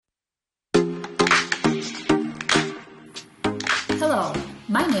Hello,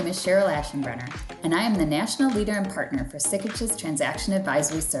 my name is Cheryl Aschenbrener, and I am the National Leader and Partner for Sikich Transaction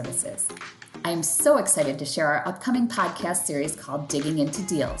Advisory Services. I am so excited to share our upcoming podcast series called Digging into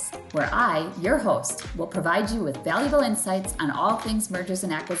Deals, where I, your host, will provide you with valuable insights on all things mergers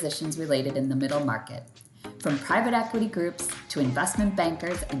and acquisitions related in the middle market. From private equity groups to investment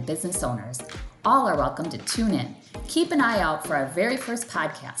bankers and business owners, all are welcome to tune in. Keep an eye out for our very first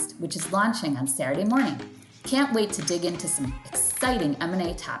podcast, which is launching on Saturday morning. Can't wait to dig into some exciting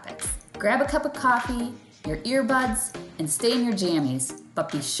M&A topics. Grab a cup of coffee, your earbuds, and stay in your jammies,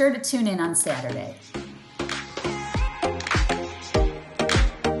 but be sure to tune in on Saturday.